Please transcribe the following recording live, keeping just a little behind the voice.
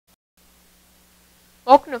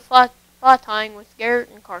Welcome to fly tying with Garrett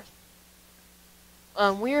and Carson.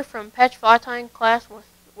 We are from patch fly tying class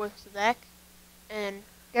with Zach. And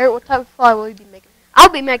Garrett, what type of fly will you be making? I'll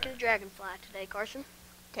be making a dragonfly today, Carson.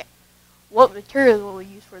 Okay. What materials will we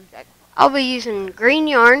use for the dragonfly? I'll be using green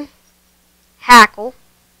yarn, hackle,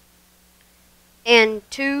 and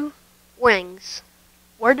 2 wings.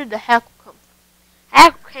 Where did the hackle come from?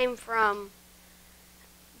 Hackle came from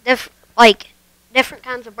different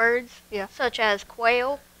kinds of birds, Yeah. such as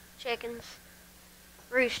quail, chickens,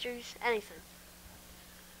 roosters, anything.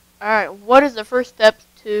 Alright, what is the first step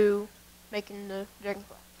to making the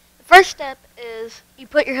dragonfly? The first step is you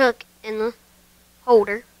put your hook in the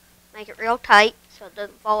holder, make it real tight so it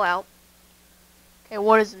doesn't fall out. Okay,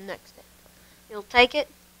 what is the next step? You'll take it.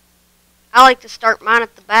 I like to start mine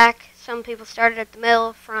at the back. Some people start it at the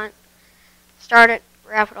middle, front. Start it,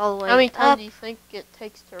 wrap it all the way up. How many times do you think it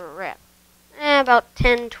takes to wrap? About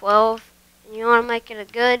 10, 12. And you want to make it a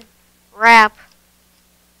good wrap.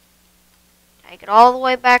 Take it all the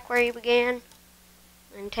way back where you began.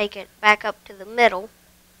 And take it back up to the middle.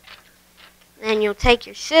 Then you'll take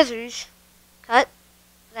your scissors, cut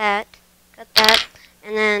that,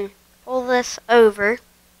 and then pull this over.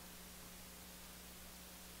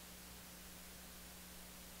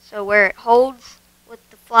 So where it holds with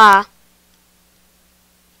the fly.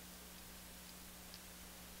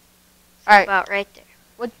 Alright. About right there.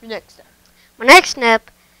 What's your next step? My next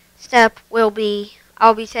step will be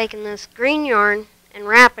I'll be taking this green yarn and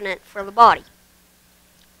wrapping it for the body.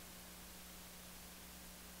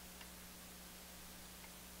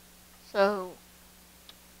 So,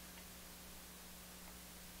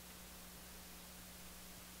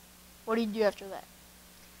 what do you do after that?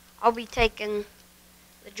 I'll be taking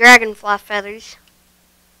the dragonfly feathers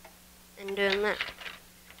and doing that.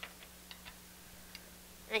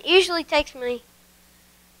 And it usually takes me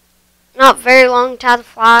not very long to tie the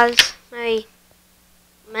flies, maybe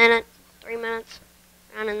a minute, 3 minutes,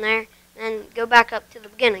 around in there, and then go back up to the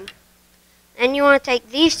beginning. Then you want to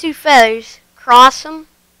take these 2 feathers, cross them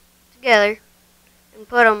together, and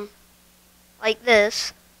put them like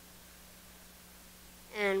this,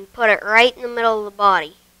 and put it right in the middle of the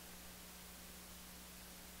body.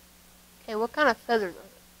 Okay, what kind of feathers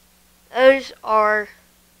are Those are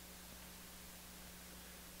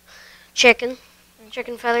chicken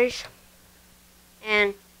feathers.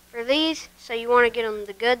 And for these, so you want to get them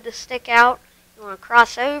the good to stick out, you want to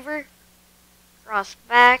cross over, cross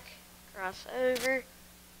back, cross over,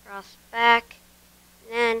 cross back,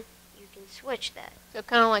 and then you can switch that. So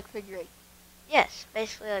kind of like figure 8. Yes,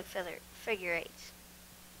 basically like figure 8s.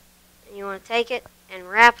 And you want to take it and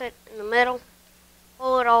wrap it in the middle,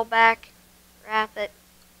 pull it all back, wrap it,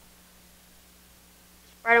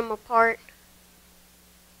 spread them apart,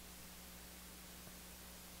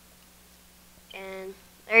 and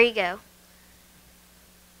there you go.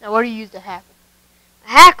 Now what do you use the hackle? A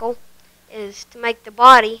hackle is to make the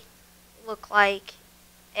body look like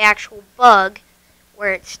an actual bug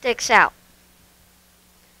where it sticks out.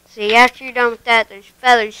 See, after you're done with that, there's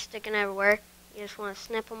feathers sticking everywhere. You just want to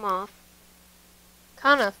snip them off. What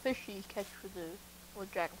kind of fish do you catch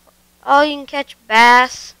with dragonfly? Oh, you can catch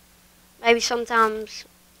bass. Maybe sometimes,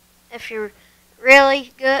 if you're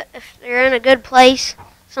really good, if they're in a good place,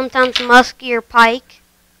 sometimes muskie or pike.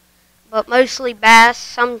 But mostly bass,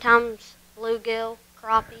 sometimes bluegill,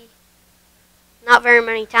 crappie. Not very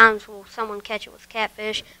many times will someone catch it with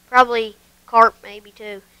catfish. Probably carp maybe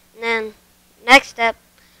too. And then, next step,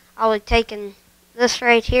 I'll be taking this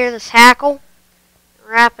right here, this hackle, and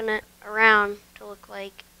wrapping it around to look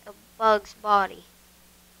like a bug's body.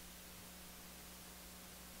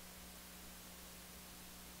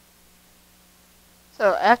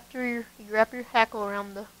 So after you wrap your hackle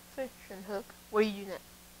around the fish and hook, what do you do next?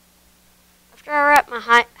 After I wrap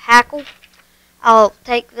my hackle, I'll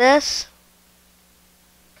take this,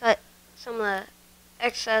 cut some of the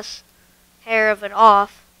excess hair of it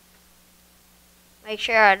off. Make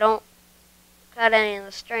sure I don't cut any of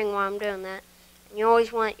the string while I'm doing that. And you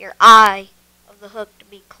always want your eye of the hook to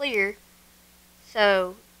be clear.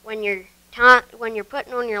 So when you're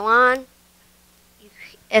putting on your line,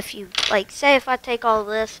 if you say if I take all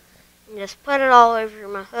this and just put it all over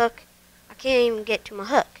my hook, I can't even get to my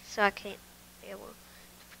hook, so I can't be able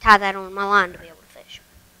to tie that on my line to be able to fish.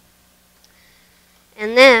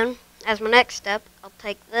 And then, as my next step, I'll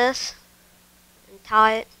take this and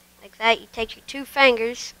tie it like that. You take your 2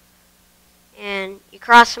 fingers and you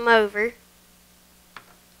cross them over.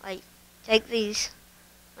 Like, take these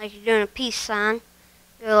like you're doing a peace sign.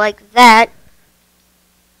 Go like that.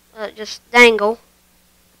 Let it just dangle.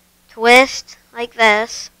 Twist like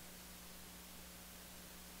this.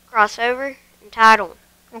 Cross over and tie it on.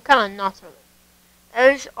 What kind of knots are they?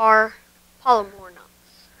 Those are polymorph knots.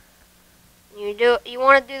 You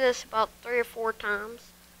want to do this about 3 or 4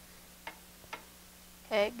 times.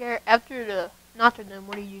 Okay, Garrett, after the knots are done,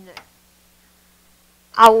 what do you do next?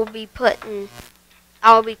 I will be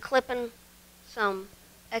clipping some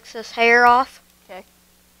excess hair off. Okay.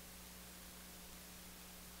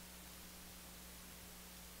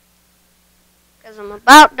 Because I'm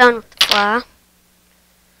about done with the fly.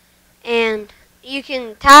 And you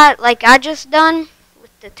can tie it like I just done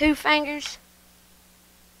with the 2 fingers.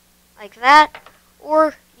 Like that.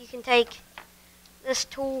 Or you can take this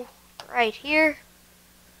tool right here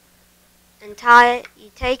and tie it. You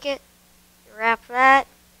take it, you wrap that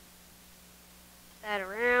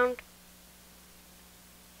around.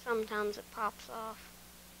 Sometimes it pops off.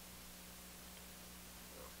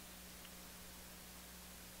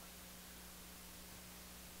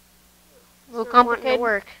 A little It's not wanting to complicated?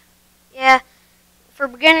 work. Yeah, for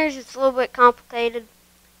beginners it's a little bit complicated,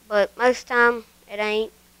 but most time it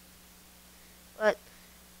ain't. But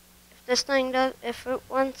if this thing if it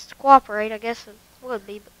wants to cooperate, I guess it would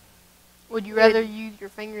be. But Would you rather use your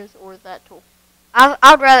fingers or that tool?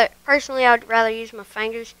 personally, I'd rather use my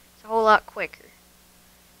fingers. It's a whole lot quicker.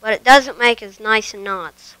 But it doesn't make as nice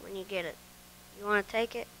knots when you get it. You want to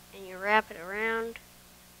take it and you wrap it around.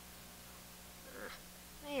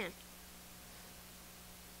 Man.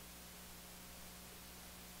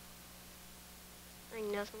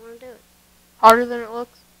 Thing doesn't want to do it. Harder than it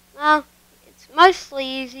looks? No, it's mostly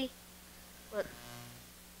easy, but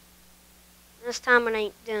this time it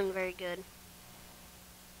ain't doing very good.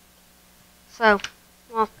 So,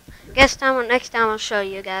 well, next time I'll show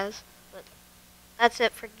you guys. But that's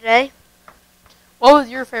it for today. What was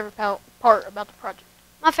your favorite part about the project?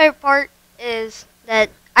 My favorite part is that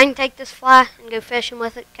I can take this fly and go fishing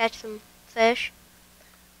with it, catch some fish.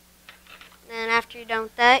 And then after you're done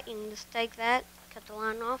with that, you can just take that, cut the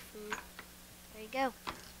line off, and there you go.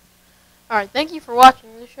 Alright, thank you for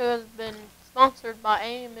watching. This show has been sponsored by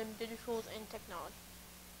A&M Digitals and Technology.